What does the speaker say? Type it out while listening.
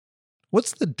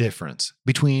What's the difference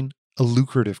between a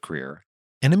lucrative career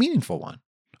and a meaningful one,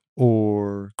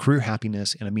 or career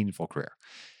happiness and a meaningful career?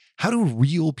 How do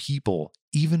real people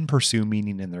even pursue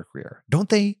meaning in their career? Don't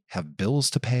they have bills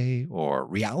to pay or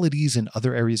realities in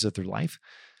other areas of their life?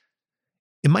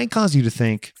 It might cause you to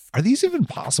think, are these even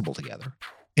possible together?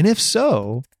 And if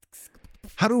so,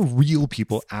 how do real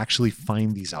people actually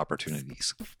find these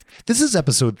opportunities? This is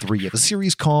episode 3 of a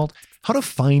series called How to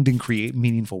Find and Create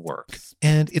Meaningful Work.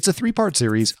 And it's a 3-part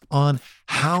series on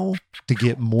how to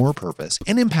get more purpose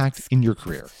and impact in your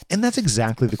career. And that's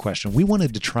exactly the question we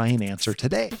wanted to try and answer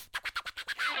today.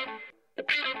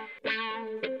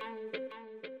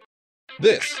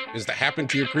 This is the Happen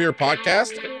to Your Career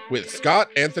podcast with Scott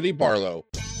Anthony Barlow.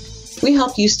 We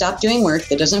help you stop doing work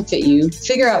that doesn't fit you,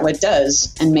 figure out what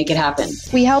does, and make it happen.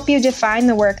 We help you define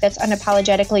the work that's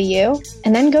unapologetically you,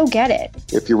 and then go get it.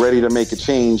 If you're ready to make a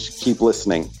change, keep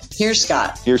listening. Here's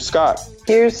Scott. Here's Scott.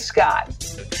 Here's Scott.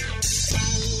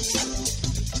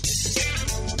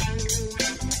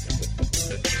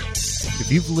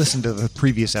 If you've listened to the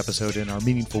previous episode in our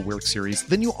Meaningful Work series,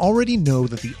 then you already know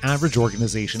that the average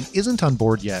organization isn't on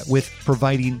board yet with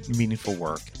providing meaningful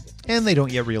work. And they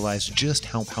don't yet realize just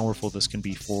how powerful this can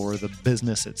be for the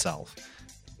business itself.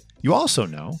 You also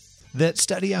know that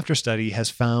study after study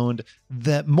has found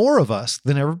that more of us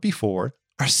than ever before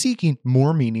are seeking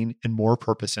more meaning and more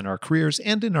purpose in our careers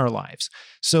and in our lives.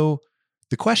 So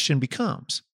the question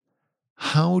becomes,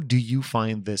 how do you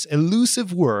find this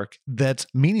elusive work that's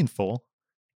meaningful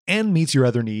and meets your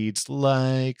other needs,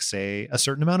 like, say, a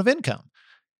certain amount of income?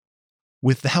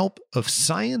 With the help of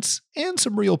science and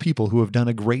some real people who have done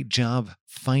a great job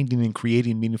finding and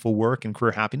creating meaningful work and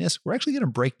career happiness, we're actually going to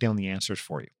break down the answers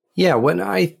for you. Yeah, when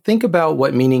I think about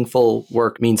what meaningful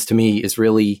work means to me is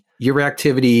really your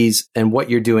activities and what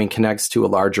you're doing connects to a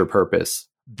larger purpose.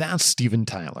 That's Steven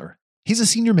Tyler. He's a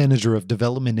senior manager of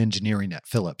development engineering at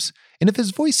Philips. And if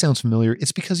his voice sounds familiar,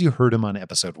 it's because you heard him on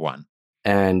episode 1.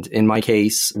 And in my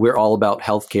case, we're all about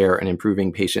healthcare and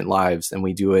improving patient lives, and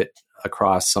we do it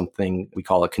across something we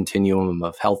call a continuum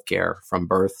of healthcare from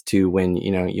birth to when,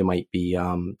 you might be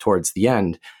towards the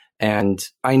end. And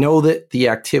I know that the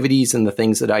activities and the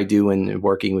things that I do in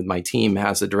working with my team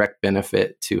has a direct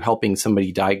benefit to helping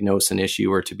somebody diagnose an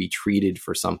issue or to be treated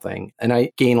for something. And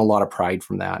I gain a lot of pride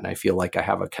from that. And I feel like I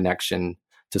have a connection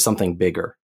to something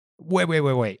bigger.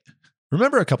 Wait.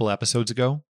 Remember a couple episodes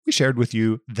ago, we shared with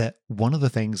you that one of the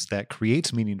things that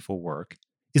creates meaningful work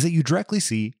is that you directly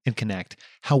see and connect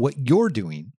how what you're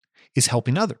doing is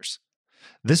helping others.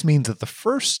 This means that the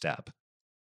first step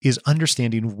is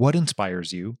understanding what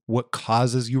inspires you, what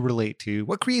causes you relate to,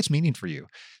 what creates meaning for you.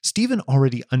 Steven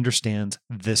already understands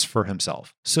this for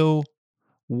himself. So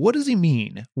what does he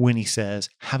mean when he says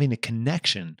having a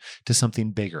connection to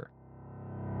something bigger?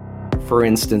 For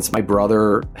instance, my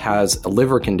brother has a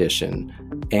liver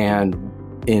condition, and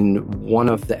in one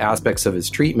of the aspects of his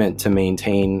treatment to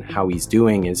maintain how he's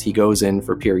doing is he goes in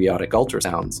for periodic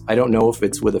ultrasounds. I don't know if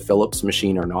it's with a Philips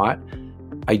machine or not.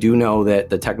 I do know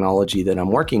that the technology that I'm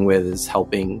working with is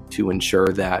helping to ensure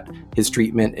that his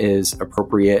treatment is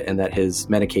appropriate and that his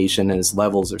medication and his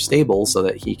levels are stable so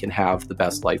that he can have the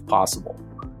best life possible.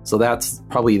 So that's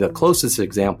probably the closest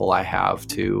example I have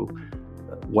to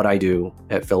what I do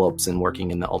at Philips and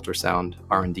working in the ultrasound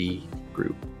R&D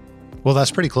group. Well,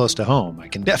 that's pretty close to home. I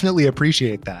can definitely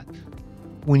appreciate that.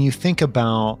 When you think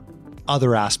about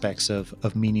other aspects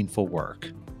of meaningful work,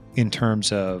 in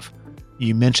terms of,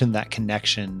 you mentioned that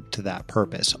connection to that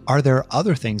purpose, are there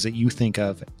other things that you think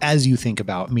of as you think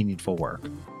about meaningful work?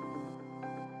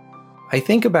 I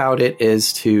think about it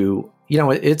as to,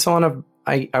 it's on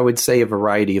I would say a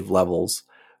variety of levels.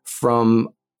 From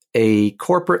a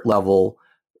corporate level,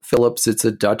 Philips, it's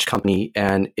a Dutch company,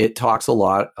 and it talks a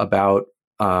lot about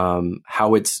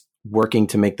how it's working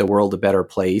to make the world a better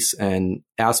place. And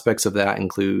aspects of that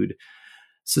include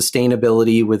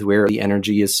sustainability with where the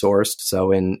energy is sourced.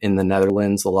 So in the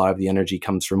Netherlands, a lot of the energy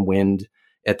comes from wind.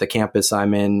 At the campus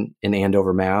I'm in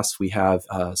Andover, Mass, we have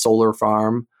a solar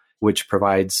farm, which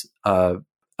provides a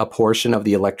portion of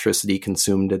the electricity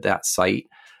consumed at that site.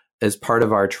 As part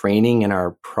of our training and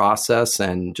our process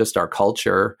and just our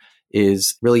culture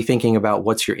is really thinking about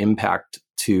what's your impact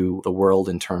to the world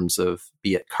in terms of,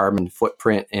 be it carbon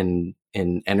footprint in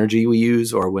energy we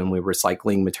use, or when we're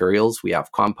recycling materials, we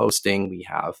have composting, we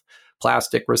have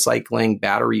plastic recycling,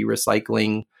 battery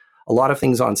recycling, a lot of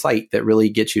things on site that really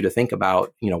get you to think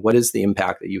about, what is the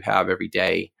impact that you have every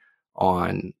day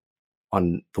on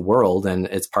the world. And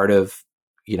it's part of,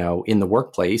 in the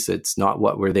workplace, it's not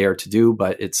what we're there to do,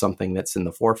 but it's something that's in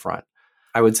the forefront.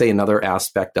 I would say another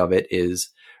aspect of it is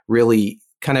really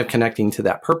kind of connecting to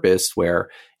that purpose where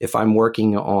if I'm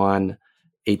working on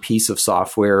a piece of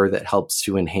software that helps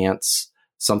to enhance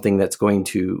something that's going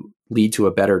to lead to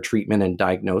a better treatment and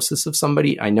diagnosis of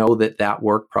somebody, I know that that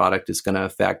work product is going to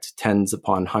affect tens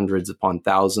upon hundreds upon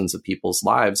thousands of people's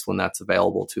lives when that's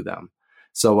available to them.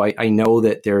 So I know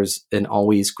that there's an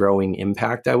always growing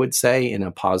impact, I would say, in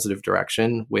a positive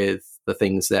direction with the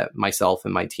things that myself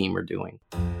and my team are doing.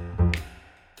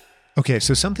 Okay,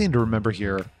 so something to remember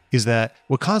here is that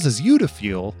what causes you to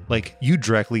feel like you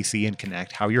directly see and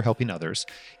connect how you're helping others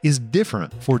is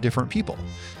different for different people.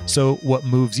 So what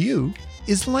moves you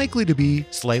is likely to be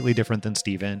slightly different than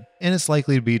Steven, and it's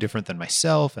likely to be different than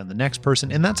myself and the next person,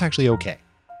 and that's actually okay.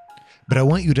 But I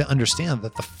want you to understand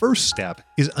that the first step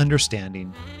is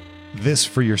understanding this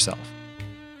for yourself.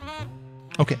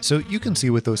 Okay, so you can see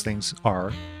what those things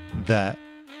are that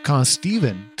cause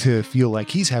Steven to feel like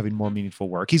he's having more meaningful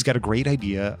work. He's got a great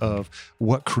idea of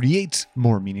what creates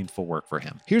more meaningful work for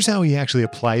him. Here's how he actually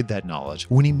applied that knowledge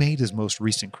when he made his most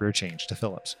recent career change to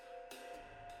Philips.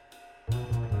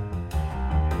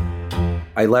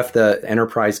 I left the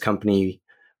enterprise company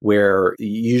where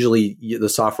usually the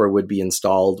software would be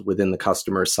installed within the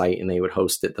customer site and they would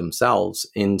host it themselves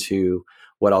into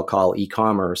what I'll call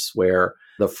e-commerce, where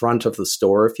the front of the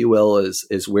store, if you will,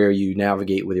 is where you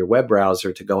navigate with your web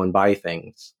browser to go and buy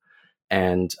things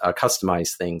and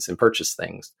customize things and purchase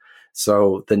things.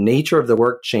 So the nature of the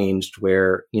work changed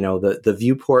where, the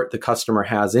viewport the customer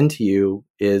has into you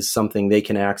is something they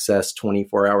can access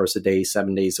 24 hours a day,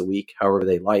 7 days a week, however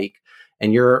they like.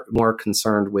 And you're more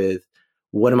concerned with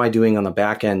what am I doing on the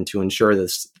back end to ensure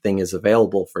this thing is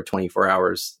available for 24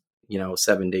 hours,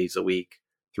 7 days a week,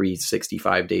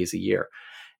 365 days a year.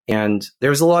 And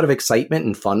there's a lot of excitement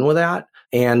and fun with that.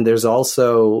 And there's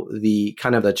also the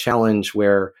kind of the challenge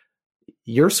where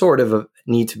you're sort of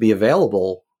need to be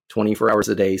available 24 hours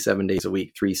a day, 7 days a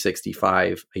week,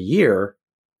 365 a year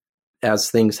as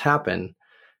things happen,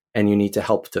 and you need to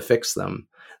help to fix them.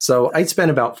 So I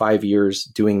spent about 5 years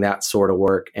doing that sort of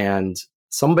work. And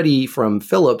somebody from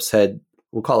Philips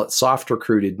we'll call it soft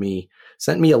recruited me,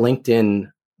 sent me a LinkedIn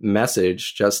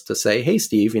message just to say, hey,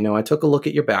 Steve, I took a look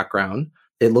at your background.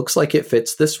 It looks like it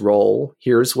fits this role.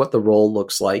 Here's what the role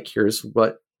looks like. Here's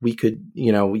what we could,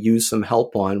 use some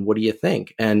help on. What do you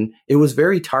think? And it was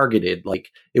very targeted. Like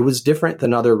it was different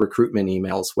than other recruitment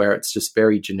emails where it's just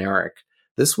very generic.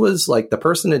 This was like the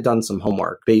person had done some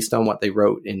homework based on what they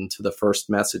wrote into the first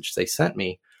message they sent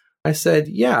me. I said,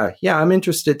 yeah, I'm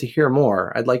interested to hear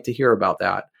more. I'd like to hear about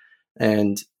that.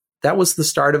 And that was the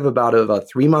start of about a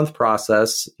 3-month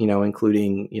process,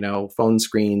 including, phone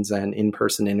screens and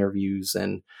in-person interviews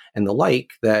and the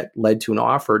like that led to an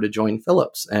offer to join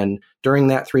Philips. And during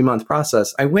that 3-month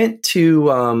process, I went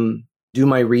to do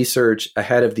my research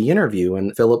ahead of the interview,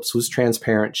 and Philips was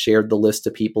transparent, shared the list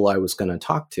of people I was going to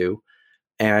talk to.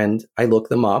 And I looked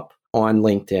them up on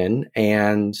LinkedIn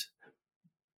and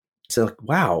said,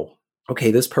 wow,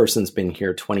 okay, this person's been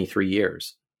here 23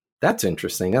 years. That's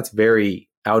interesting. That's very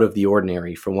out of the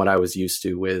ordinary from what I was used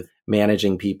to with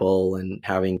managing people and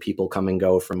having people come and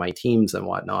go from my teams and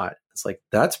whatnot. It's like,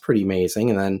 that's pretty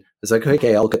amazing. And then it's like,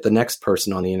 okay, I'll look at the next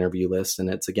person on the interview list. And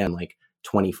it's again, like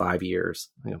 25 years.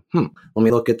 I go, let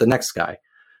me look at the next guy.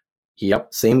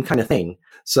 Yep, same kind of thing.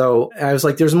 So I was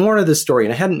like, there's more to this story.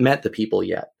 And I hadn't met the people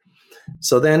yet.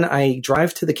 So then I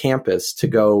drive to the campus to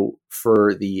go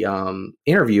for the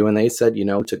interview, and they said,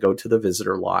 to go to the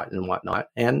visitor lot and whatnot.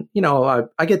 And,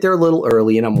 I get there a little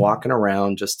early and I'm walking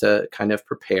around just to kind of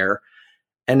prepare.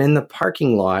 And in the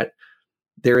parking lot,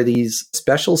 there are these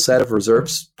special set of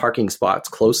reserved parking spots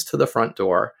close to the front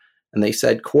door. And they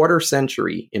said quarter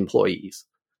century employees.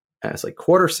 And it's like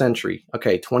quarter century.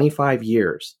 Okay, 25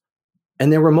 years.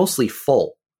 And they were mostly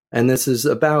full. And this is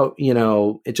about,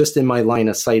 just in my line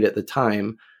of sight at the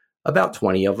time, about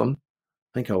 20 of them.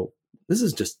 I go, this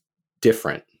is just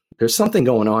different. There's something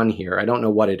going on here. I don't know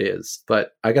what it is,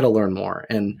 but I got to learn more.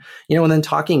 And, and then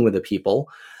talking with the people,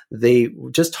 they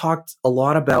just talked a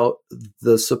lot about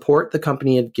the support the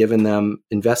company had given them,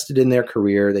 invested in their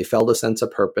career. They felt a sense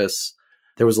of purpose.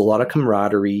 There was a lot of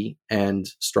camaraderie and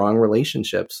strong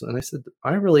relationships. And I said,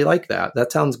 I really like that.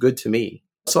 That sounds good to me.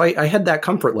 So I had that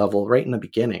comfort level right in the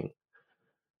beginning.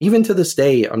 Even to this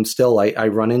day, I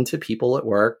run into people at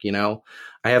work.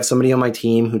 I have somebody on my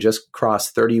team who just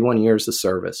crossed 31 years of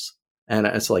service. And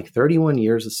it's like 31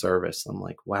 years of service. I'm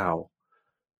like, wow,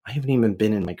 I haven't even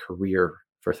been in my career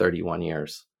for 31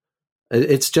 years.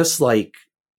 It's just like,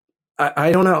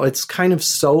 I don't know. It's kind of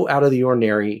so out of the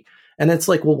ordinary. And it's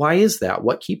like, well, why is that?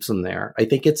 What keeps them there? I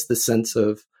think it's the sense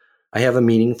of I have a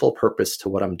meaningful purpose to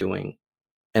what I'm doing.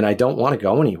 and I don't want to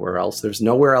go anywhere else. There's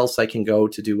nowhere else I can go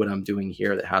to do what I'm doing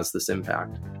here that has this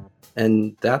impact.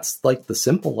 And that's like the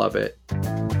simple of it.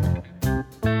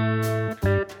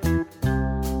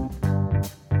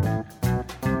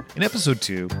 In episode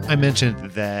 2, I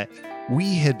mentioned that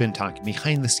we had been talking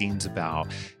behind the scenes about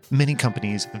many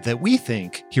companies that we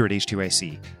think here at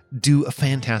H2IC do a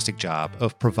fantastic job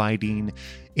of providing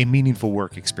a meaningful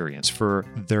work experience for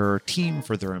their team,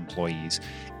 for their employees.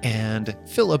 And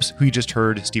Philips, who you just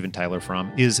heard Steven Tyler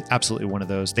from, is absolutely one of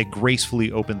those. They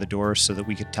gracefully opened the doors so that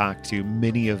we could talk to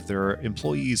many of their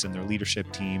employees and their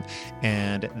leadership team.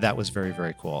 And that was very,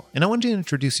 very cool. And I wanted to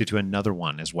introduce you to another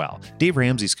one as well. Dave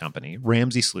Ramsey's company,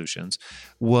 Ramsey Solutions,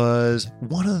 was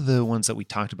one of the ones that we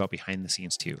talked about behind the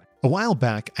scenes too. A while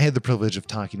back, I had the privilege of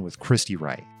talking with Christy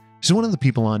Wright. She's one of the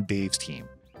people on Dave's team.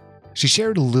 She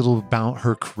shared a little about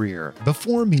her career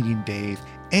before meeting Dave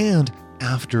and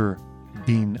after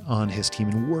being on his team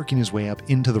and working his way up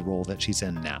into the role that she's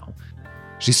in now.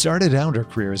 She started out her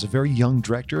career as a very young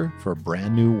director for a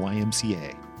brand new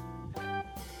YMCA.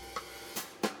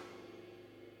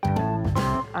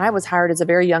 I was hired as a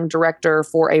very young director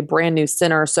for a brand new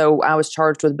center. So I was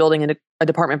charged with building a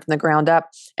department from the ground up.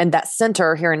 And that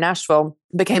center here in Nashville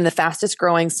became the fastest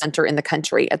growing center in the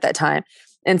country at that time.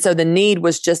 And so the need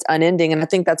was just unending. And I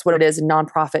think that's what it is in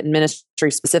nonprofit and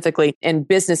ministry specifically. In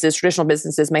businesses, traditional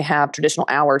businesses may have traditional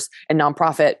hours, and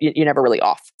nonprofit, you're never really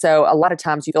off. So a lot of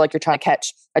times you feel like you're trying to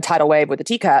catch a tidal wave with a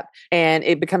teacup, and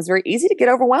it becomes very easy to get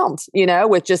overwhelmed,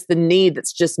 with just the need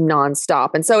that's just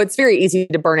nonstop. And so it's very easy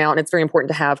to burn out, and it's very important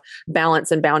to have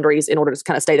balance and boundaries in order to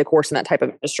kind of stay the course in that type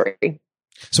of industry.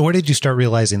 So where did you start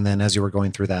realizing then as you were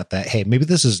going through that, hey, maybe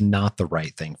this is not the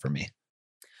right thing for me?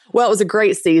 Well, it was a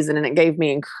great season, and it gave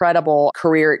me incredible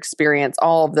career experience,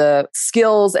 all of the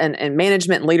skills and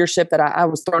management and leadership that I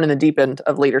was thrown in the deep end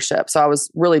of leadership. So I was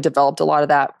really developed a lot of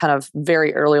that kind of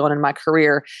very early on in my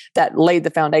career that laid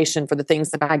the foundation for the things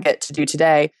that I get to do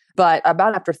today. But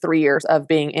about after 3 years of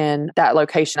being in that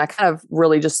location, I kind of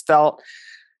really just felt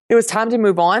it was time to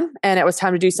move on, and it was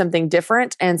time to do something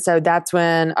different. And so that's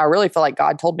when I really feel like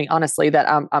God told me honestly that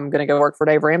I'm going to go work for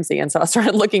Dave Ramsey. And so I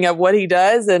started looking at what he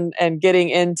does and getting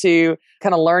into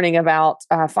kind of learning about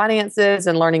finances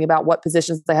and learning about what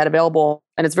positions they had available.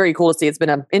 And it's very cool to see. It's been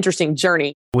an interesting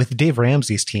journey. With Dave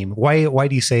Ramsey's team, why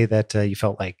do you say that you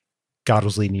felt like God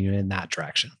was leading you in that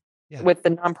direction? Yeah. With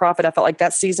the nonprofit, I felt like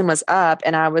that season was up,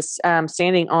 and I was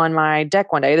standing on my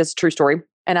deck one day. This is a true story.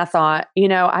 And I thought,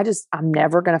 I'm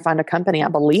never going to find a company I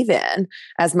believe in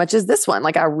as much as this one.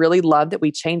 Like, I really love that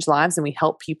we change lives and we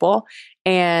help people.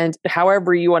 And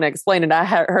however you want to explain it, I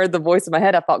heard the voice in my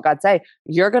head. I felt God say,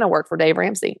 you're going to work for Dave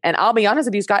Ramsey. And I'll be honest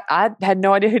with you, Scott, I had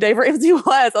no idea who Dave Ramsey was.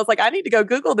 I was like, I need to go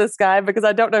Google this guy because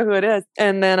I don't know who it is.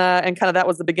 And then, and kind of that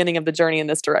was the beginning of the journey in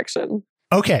this direction.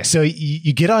 Okay, so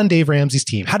you get on Dave Ramsey's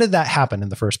team. How did that happen in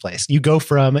the first place? You go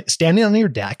from standing on your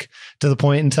deck to the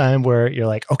point in time where you're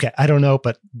like, okay, I don't know,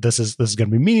 but this is going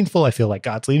to be meaningful. I feel like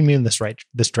God's leading me in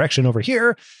this direction over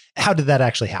here. How did that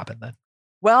actually happen then?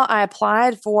 Well, I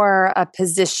applied for a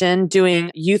position doing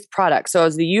youth products. So I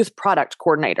was the youth product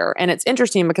coordinator. And it's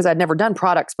interesting because I'd never done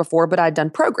products before, but I'd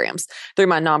done programs through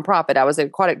my nonprofit. I was an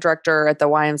aquatic director at the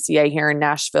YMCA here in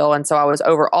Nashville. And so I was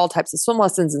over all types of swim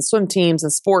lessons and swim teams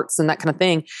and sports and that kind of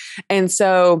thing. And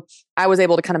so I was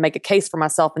able to kind of make a case for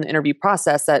myself in the interview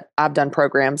process that I've done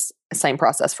programs, same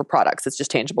process for products. It's just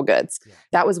tangible goods. Yeah.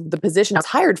 That was the position I was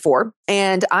hired for.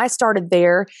 And I started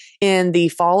there in the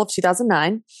fall of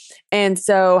 2009. And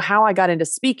so how I got into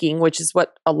speaking, which is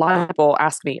what a lot of people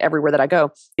ask me everywhere that I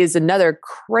go, is another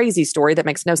crazy story that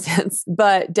makes no sense.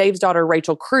 But Dave's daughter,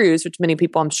 Rachel Cruz, which many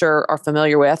people I'm sure are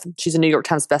familiar with, she's a New York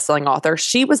Times bestselling author.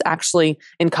 She was actually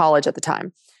in college at the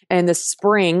time. And the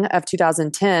spring of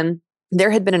 2010, there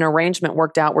had been an arrangement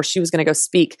worked out where she was going to go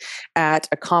speak at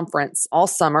a conference all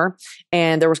summer.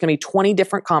 And there was going to be 20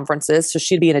 different conferences. So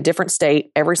she'd be in a different state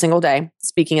every single day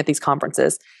speaking at these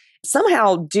conferences.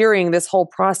 Somehow during this whole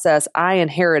process, I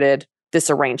inherited this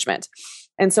arrangement.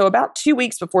 And so about 2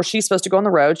 weeks before she's supposed to go on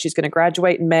the road, she's going to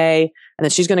graduate in May, and then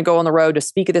she's going to go on the road to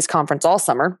speak at this conference all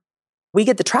summer. We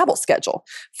get the travel schedule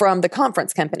from the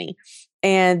conference company.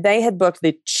 And they had booked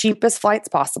the cheapest flights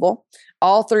possible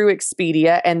all through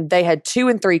Expedia. And they had 2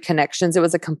 and 3 connections. It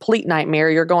was a complete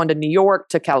nightmare. You're going to New York,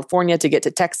 to California, to get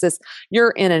to Texas.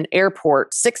 You're in an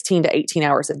airport 16 to 18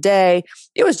 hours a day.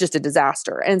 It was just a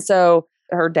disaster. And so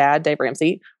her dad, Dave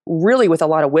Ramsey, really with a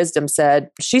lot of wisdom said,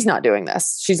 she's not doing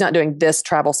this. She's not doing this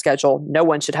travel schedule. No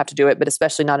one should have to do it, but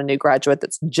especially not a new graduate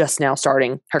that's just now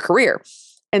starting her career.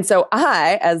 And so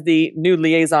I, as the new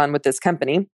liaison with this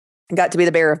company, got to be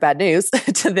the bearer of bad news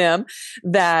to them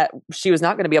that she was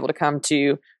not going to be able to come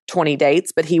to 20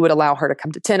 dates, but he would allow her to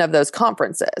come to 10 of those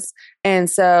conferences. And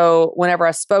so whenever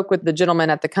I spoke with the gentleman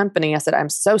at the company, I said, I'm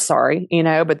so sorry,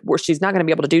 but she's not going to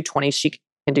be able to do 20. She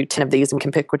can do 10 of these and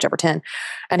can pick whichever 10.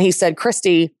 And he said,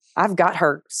 Christy, I've got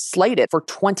her slated for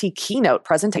 20 keynote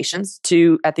presentations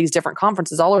at these different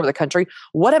conferences all over the country.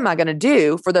 What am I going to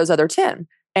do for those other 10?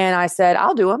 And I said,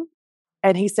 I'll do them.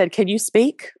 And he said, can you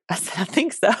speak? I said, I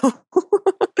think so.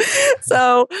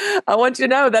 So I want you to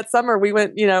know that summer we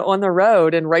went, on the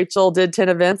road, and Rachel did 10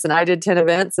 events and I did 10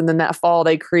 events. And then that fall,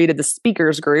 they created the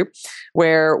speakers group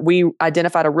where we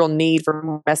identified a real need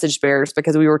for message bearers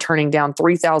because we were turning down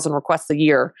 3,000 requests a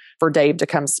year for Dave to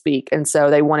come speak. And so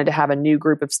they wanted to have a new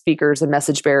group of speakers and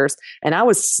message bearers. And I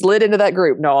was slid into that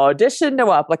group. No audition,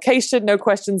 no application, no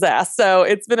questions asked. So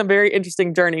it's been a very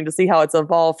interesting journey to see how it's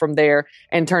evolved from there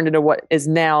and turned into what is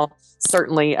now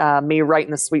certainly me right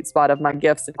in the sweet spot of my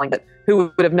gifts. And like that,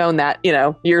 who would have known that,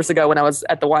 years ago when I was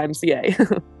at the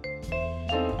YMCA.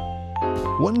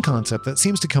 One concept that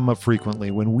seems to come up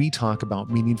frequently when we talk about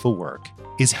meaningful work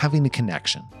is having a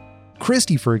connection.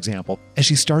 Christy, for example, as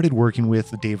she started working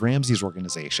with Dave Ramsey's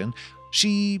organization,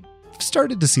 she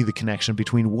started to see the connection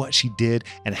between what she did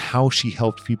and how she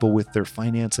helped people with their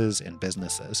finances and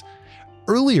businesses.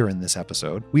 Earlier in this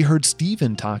episode, we heard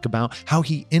Stephen talk about how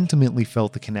he intimately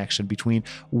felt the connection between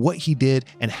what he did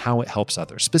and how it helps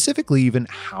others, specifically even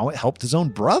how it helped his own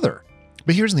brother.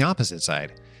 But here's the opposite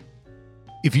side.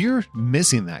 If you're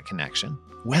missing that connection,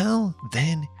 well,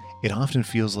 then it often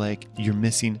feels like you're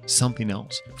missing something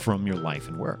else from your life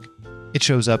and work. It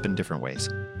shows up in different ways.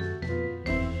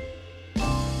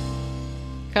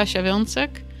 Kasia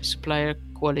Wiącek, Supplier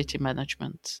Quality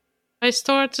Management. I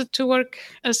started to work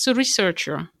as a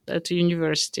researcher at the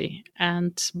university.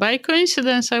 And by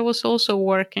coincidence, I was also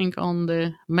working on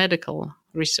the medical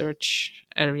research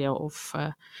area of,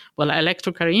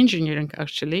 electrical engineering,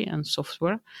 actually, and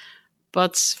software,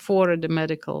 but for the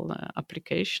medical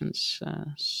applications.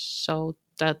 So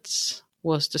that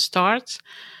was the start.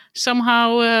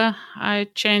 Somehow I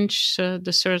changed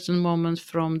the certain moment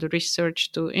from the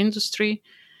research to industry.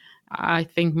 I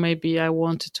think maybe I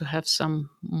wanted to have some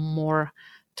more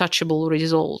touchable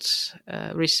results.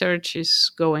 Research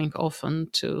is going often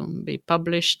to be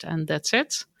published and that's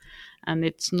it. And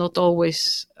it's not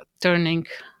always turning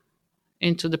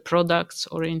into the products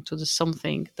or into the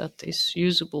something that is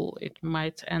usable. It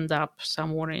might end up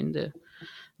somewhere in the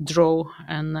drawer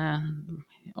and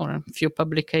or a few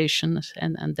publications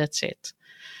and that's it.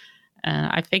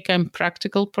 I think I'm a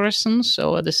practical person.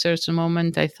 So at a certain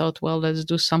moment, I thought, well, let's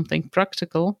do something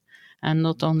practical and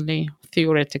not only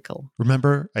theoretical.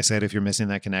 Remember, I said if you're missing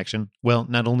that connection? Well,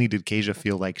 not only did Kasia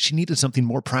feel like she needed something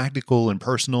more practical and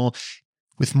personal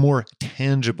with more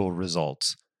tangible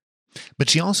results, but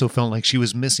she also felt like she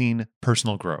was missing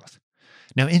personal growth.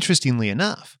 Now, interestingly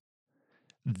enough,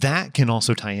 that can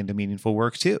also tie into meaningful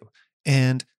work too.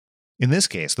 And in this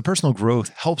case, the personal growth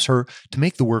helps her to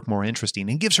make the work more interesting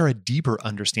and gives her a deeper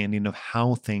understanding of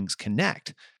how things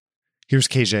connect. Here's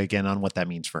Kasia again on what that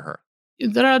means for her.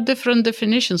 There are different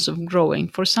definitions of growing.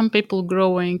 For some people,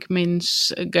 growing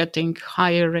means getting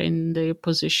higher in the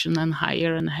position and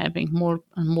higher and having more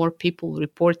and more people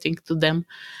reporting to them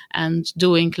and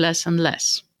doing less and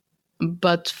less.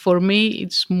 But for me,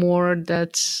 it's more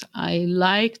that I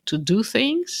like to do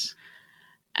things,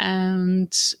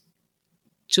 and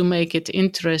to make it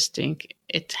interesting,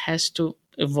 it has to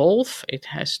evolve. It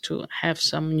has to have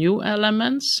some new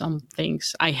elements, some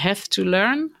things I have to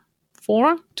learn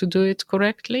to do it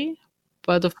correctly.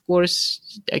 But of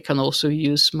course, I can also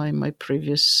use my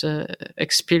previous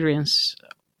experience,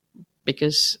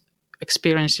 because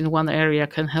experience in one area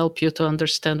can help you to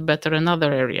understand better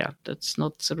another area. That's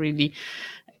not really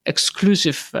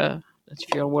exclusive. That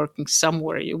if you're working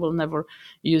somewhere, you will never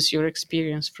use your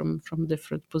experience from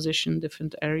different position,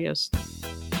 different areas.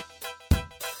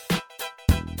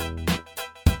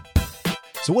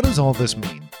 So what does all this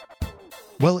mean?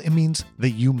 Well, it means that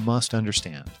you must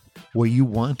understand what you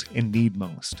want and need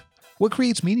most. What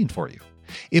creates meaning for you?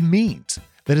 It means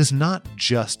that it's not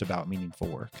just about meaningful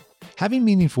work. Having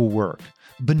meaningful work,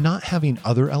 but not having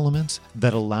other elements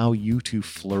that allow you to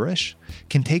flourish,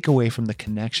 can take away from the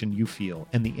connection you feel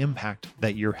and the impact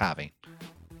that you're having.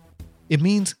 It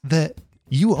means that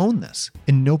you own this,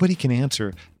 and nobody can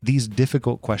answer these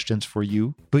difficult questions for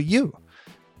you but you.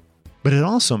 But it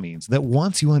also means that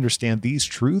once you understand these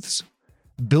truths,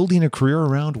 building a career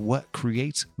around what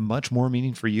creates much more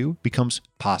meaning for you becomes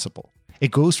possible. It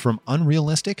goes from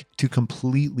unrealistic to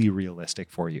completely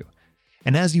realistic for you.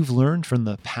 And as you've learned from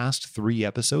the past 3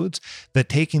 episodes, that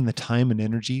taking the time and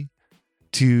energy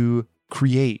to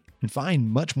create and find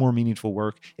much more meaningful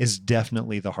work is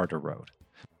definitely the harder road.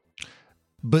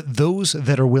 But those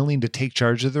that are willing to take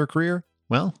charge of their career,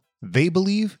 well, they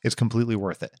believe it's completely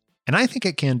worth it. And I think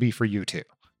it can be for you too.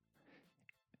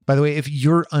 By the way, if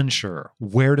you're unsure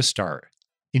where to start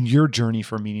in your journey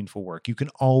for meaningful work, you can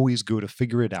always go to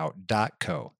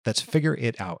figureitout.co. That's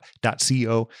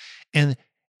figureitout.co and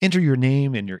enter your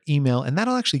name and your email, and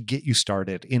that'll actually get you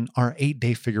started in our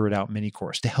 8-day Figure It Out mini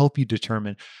course to help you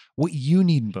determine what you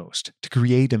need most to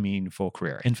create a meaningful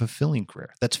career and fulfilling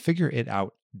career. That's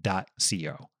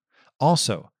figureitout.co.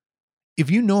 Also, if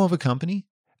you know of a company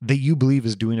that you believe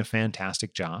is doing a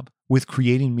fantastic job with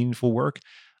creating meaningful work,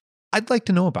 I'd like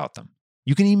to know about them.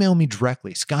 You can email me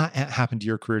directly,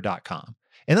 scott@happentoyourcareer.com,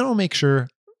 and then I'll make sure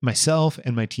myself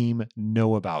and my team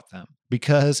know about them,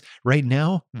 because right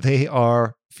now they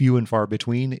are few and far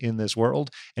between in this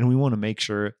world, and we want to make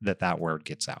sure that that word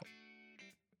gets out.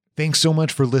 Thanks so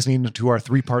much for listening to our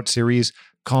 3-part series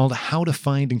called How to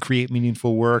Find and Create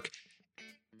Meaningful Work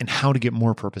and How to Get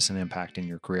More Purpose and Impact in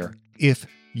Your Career. If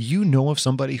you know of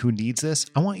somebody who needs this,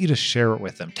 I want you to share it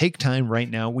with them. Take time right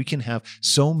now. We can have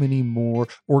so many more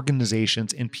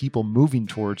organizations and people moving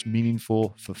towards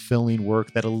meaningful, fulfilling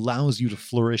work that allows you to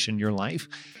flourish in your life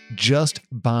just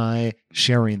by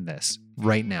sharing this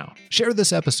right now. Share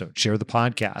this episode, share the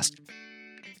podcast,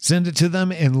 send it to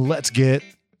them, and let's get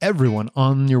everyone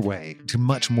on your way to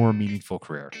much more meaningful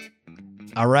career.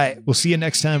 All right, we'll see you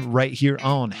next time right here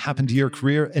on Happen to Your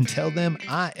Career. Until then,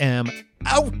 I am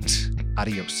out.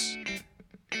 Adios.